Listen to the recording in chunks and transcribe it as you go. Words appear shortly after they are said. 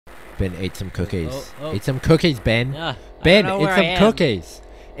Ben, eat some cookies. Oh. Eat some cookies, Ben. No, Ben, I don't know eat where some I am. cookies.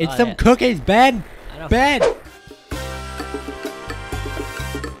 Eat Oh, some yeah. cookies, Ben. I don't- Ben.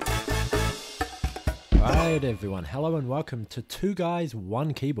 Alright, everyone. Hello and welcome to Two Guys,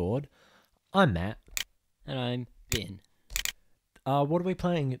 One Keyboard. I'm Matt. And I'm Ben. What are we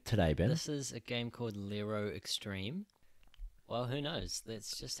playing today, Ben? This is a game called Lero Extreme. Well, who knows?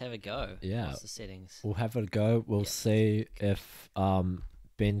 Let's just have a go. Yeah. What's the settings? We'll have a go. We'll see if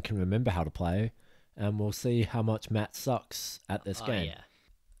Ben can remember how to play, and we'll see how much Matt sucks at this game. Yeah.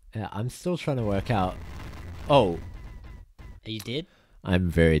 Yeah, I'm still trying to work out. Oh, Are you dead?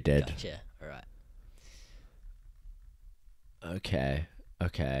 I'm very dead. Gotcha. Alright. Okay.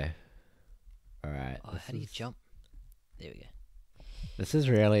 Alright. Oh, how do you jump? There we go. This is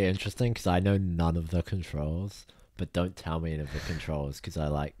really interesting because I know none of the controls, but don't tell me any of the controls because I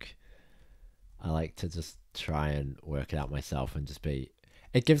like to just try and work it out myself and just be.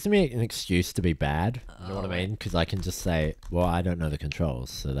 It gives me an excuse to be bad. You know what I mean? Because I can just say, well, I don't know the controls,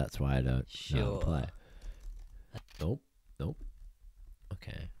 so that's why I don't know how to play. Nope.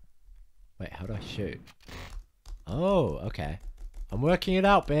 Okay. Wait, how do I shoot? Oh, okay. I'm working it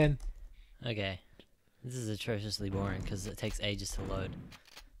out, Ben. Okay. This is atrociously boring because it takes ages to load.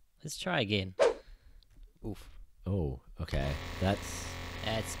 Let's try again. Oof. Oh, okay. That's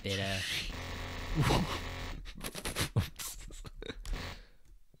better.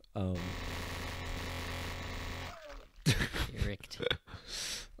 You're wrecked.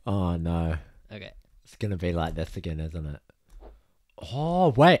 Oh no. Okay. It's gonna be like this again, isn't it? Oh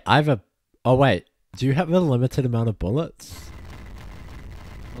wait, oh wait. Do you have a limited amount of bullets?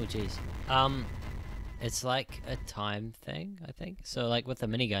 Oh jeez. It's like a time thing, I think. So like with the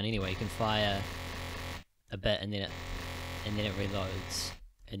minigun anyway, you can fire a bit and then it reloads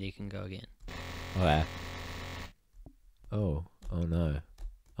and you can go again. Okay. Oh no.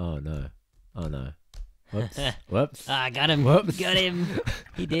 Oh no. Whoops. Whoops. Ah, got him. Whoops. Got him.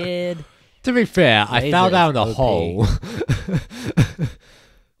 He did. To be fair, I Laser fell down a is OP. hole.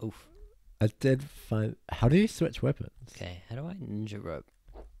 Oof. I did find. How do you switch weapons? Okay, how do I ninja rope?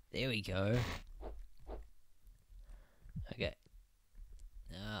 There we go. Okay.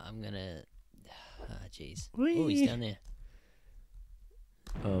 I'm gonna. Ah, jeez. Oh, he's down there.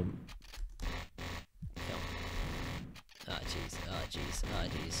 Come. Ah, jeez. Ah, jeez. Ah,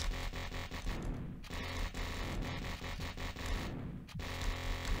 jeez.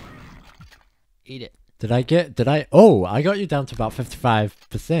 Eat it. Oh, I got you down to about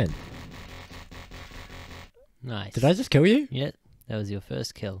 55%. Nice. Did I just kill you? Yeah, that was your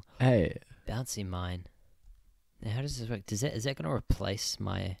first kill. Hey. Bouncy mine. Now, how does this work? Is that going to replace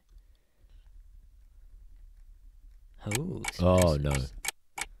my? Oh. Oh no.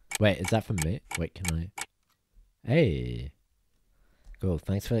 Wait, is that from me? Wait, can I? Hey. Cool,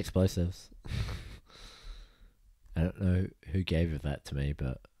 thanks for the explosives. I don't know who gave that to me,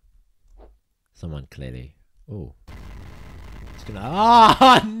 but someone clearly. Oh. It's gonna.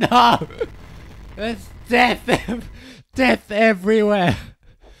 Oh no! There's death! Death everywhere!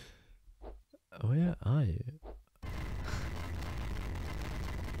 Where are you?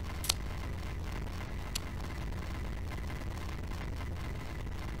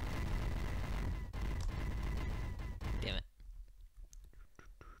 Damn it.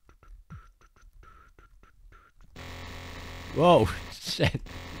 Whoa, shit.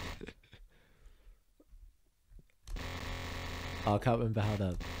 I can't remember how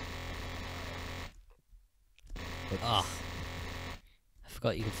to. Ah. I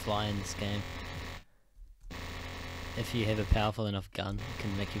forgot you could fly in this game. If you have a powerful enough gun, it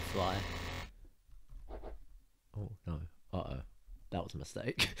can make you fly. Oh no. Uh-oh. That was a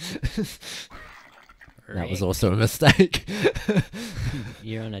mistake. That was also a mistake.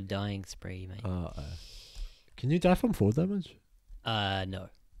 You're on a dying spree, mate. Uh-oh. Can you die from fall damage? No.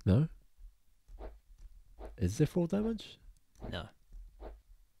 No? Is there fall damage? No.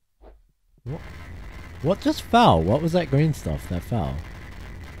 What? What just fell? What was that green stuff that fell?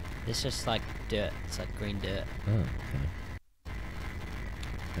 It's just like dirt. It's like green dirt. Oh, okay.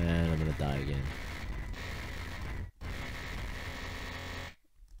 And I'm gonna die again.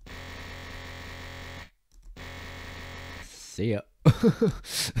 See ya.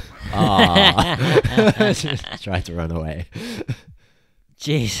 Ah, tried to run away.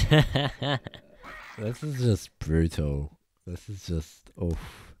 Jeez. This is just brutal. This is just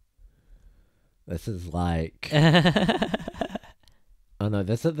oof. This is like oh no,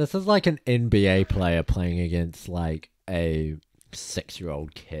 this is like an NBA player playing against like a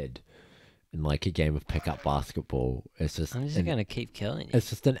 6-year-old kid in like a game of pickup basketball. It's just I'm just gonna keep killing you.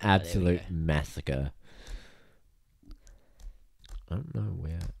 It's just an absolute go. massacre. I don't know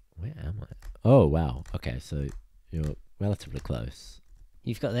where Oh wow. Okay, so you're relatively close.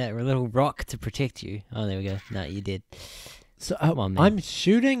 You've got that little rock to protect you. Oh, there we go. No, you did. So Come on, man. I'm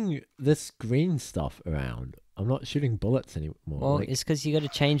shooting this green stuff around. I'm not shooting bullets anymore. Well, like, it's because you got to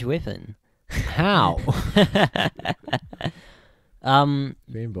change weapon. how?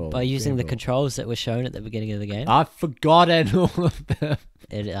 Green ball. By using green the ball. controls that were shown at the beginning of the game. I've forgotten all of them.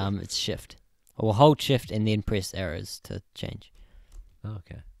 It's shift. Or hold shift and then press arrows to change. Oh,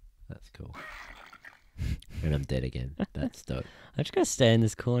 okay, that's cool. And I'm dead again. That's dope. I'm just gonna stay in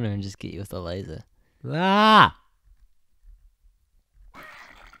this corner and just get you with a laser. Ah!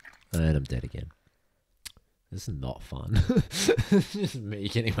 And I'm dead again. This is not fun. It's just me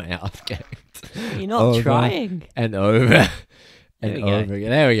getting my ass kicked. You're not Over trying. And over. There And we go. over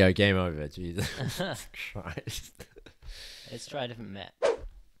again. There we go. Game over. Jesus Christ. Let's try a different map.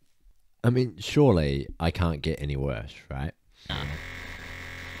 I mean, surely I can't get any worse, right?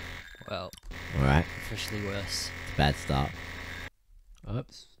 Well, Alright. officially worse. It's a bad start.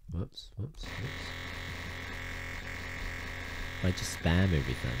 Oops. Whoops. Whoops. Whoops. If I just spam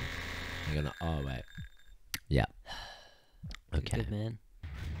everything, I'm gonna. Oh, wait. Yeah. Okay. Good man.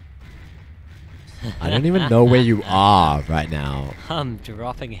 I don't even know where you are right now. I'm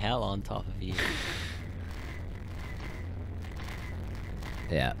dropping hell on top of you.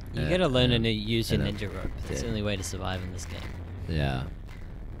 Yeah. You gotta learn to use your and, ninja rope. That's the yeah. only way to survive in this game. Yeah.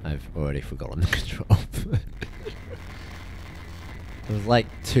 I've already forgotten the control. There's like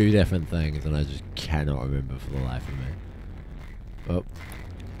 2 different things and I just cannot remember for the life of me. Oh.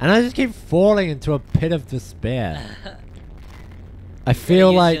 And I just keep falling into a pit of despair. I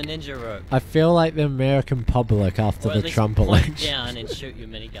feel like your ninja rope. I feel like the American public after Or the at least Trump point election. down and shoot your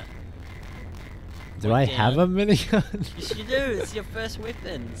minigun. Do I point have a down. minigun? Yes, you do. It's your first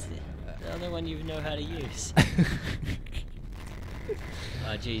weapon. It's the only one you know how to use.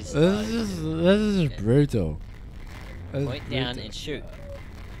 Oh jeez. This is just brutal. This is Point down brutal. and shoot.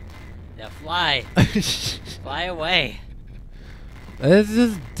 Now fly. Fly away. This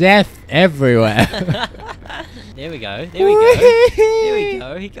is death everywhere. There we go. There we go. There we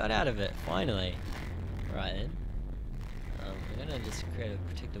go. He got out of it finally. Right then. We're gonna just create a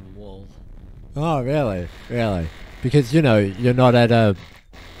protective wall. Oh really? Really? Because you know you're not at an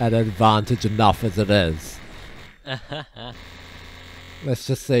advantage enough as it is. Let's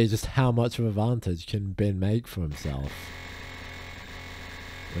just see just how much of an advantage can Ben make for himself.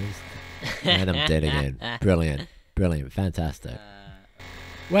 And I'm dead again. Brilliant. Brilliant. Fantastic.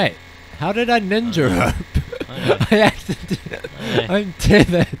 Wait, how did I ninja rope? I know. I accidentally. I know. I'm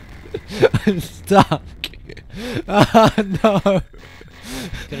tethered. I'm stuck. Oh no.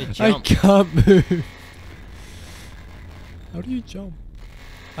 Gotta I jump. can't move. How do you jump?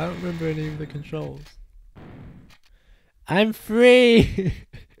 I don't remember any of the controls. I'm free.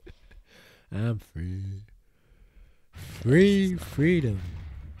 I'm free. Free freedom.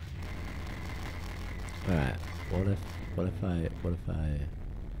 Alright, what if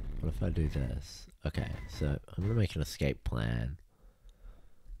I do this? Okay, so I'm gonna make an escape plan.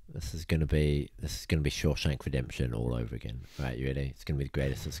 This is gonna be Shawshank Redemption all over again. Alright, you ready? It's gonna be the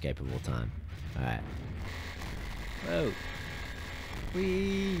greatest escape of all time. Alright. Whoa.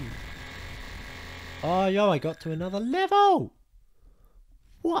 Whee! Oh yo, I got to another level!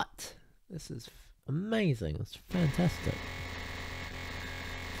 What? This is amazing. That's fantastic.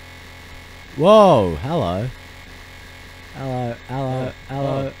 Whoa, hello. Hello, hello,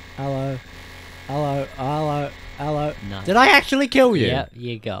 hello, hello, hello, hello, hello. Nice. Did I actually kill you? Yep,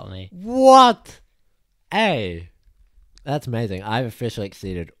 you got me. What? Hey. That's amazing. I've officially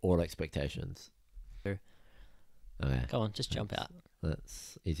exceeded all expectations. True. Okay. Come on, just jump out.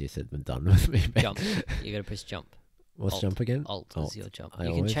 That's easier said than done with me. mate. Jump. You gotta press jump. What's Alt. jump again? Alt is your jump. I You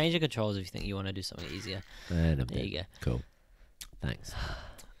can always- change the controls if you think you want to do something easier. And I'm There dead. you go. Cool. Thanks.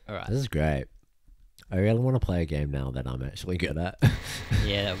 Alright. This is great. I really want to play a game now that I'm actually good at.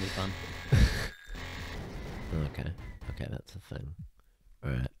 Yeah, that would be fun. Okay. Okay, that's a thing.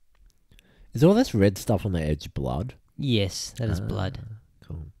 Alright. Is all this red stuff on the edge blood? Yes, that is blood.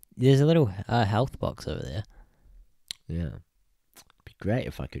 Cool. There's a little health box over there. Yeah. It'd be great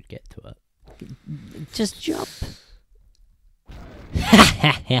if I could get to it. Just jump.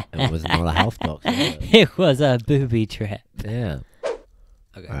 It was not a health box. Was it? It was a booby trap. Yeah.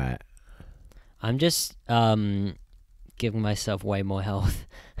 Okay. Alright. I'm just giving myself way more health.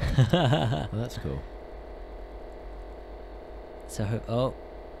 Well, that's cool. So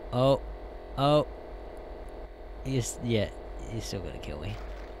you're still gonna kill me.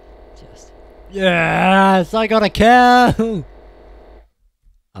 Just Yes! I got a kill!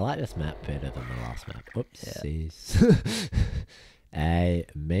 I like this map better than the last map. Oopsies. I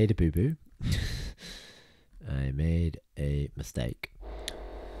made a boo-boo. I made a mistake.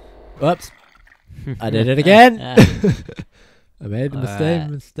 Whoops. I did it again. I made a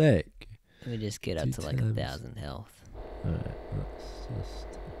mistake. Let me just get up to like 1,000 health. Alright, let's just...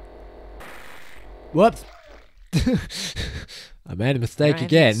 Whoops! I made a mistake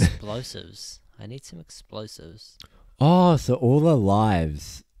again. Explosives. I need some explosives. Oh, so all the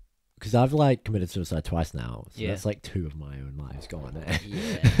lives... Because I've like committed suicide twice now. So Yeah. that's like 2 of my own lives gone there.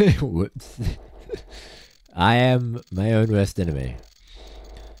 Yeah. Whoops. I am my own worst enemy.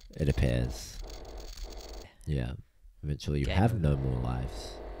 It appears. Yeah. Eventually you Game have over. no more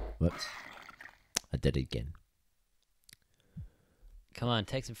lives. Whoops. I did it again. Come on,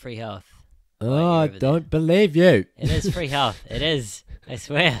 take some free health. Oh, I over don't believe you. It is free health. It is. I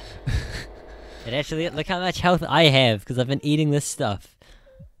swear. It actually, look how much health I have because I've been eating this stuff.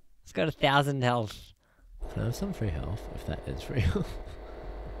 It's got 1,000 health. Can I have some free health if that is free health?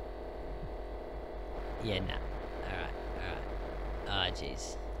 Yeah, nah. Alright. Ah,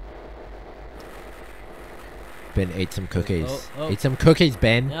 jeez. Ben, eat some cookies. Oh. Eat some cookies,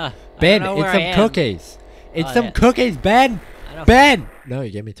 Ben. No, Ben, I don't eat know where some I am. cookies. Eat Oh, some yeah. cookies, Ben. I don't Ben! No,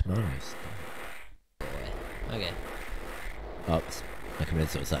 you gave me tomatoes. Okay. Oops. I committed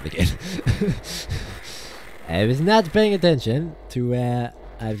suicide again. I was not paying attention to where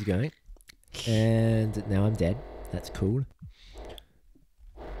I was going. And now I'm dead. That's cool.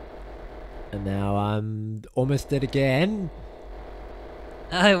 And now I'm almost dead again.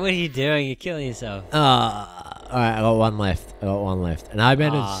 Oh, what are you doing? You're killing yourself. Alright, I got one left. And I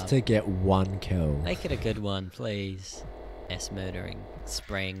managed to get 1 kill. Make it a good one, please. Mass murdering,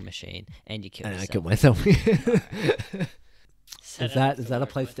 spraying machine, and you kill And I yourself. killed myself. Set Is that a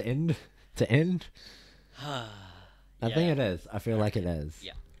place to end? I think it is. I feel like it is.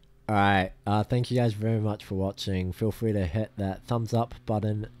 Yeah. Alright, thank you guys very much for watching. Feel free to hit that thumbs up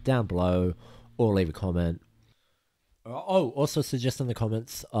button down below or leave a comment. Oh, also suggest in the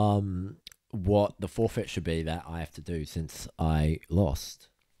comments what the forfeit should be that I have to do since I lost.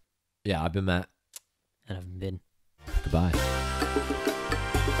 Yeah, I've been Matt. And I've been. Goodbye.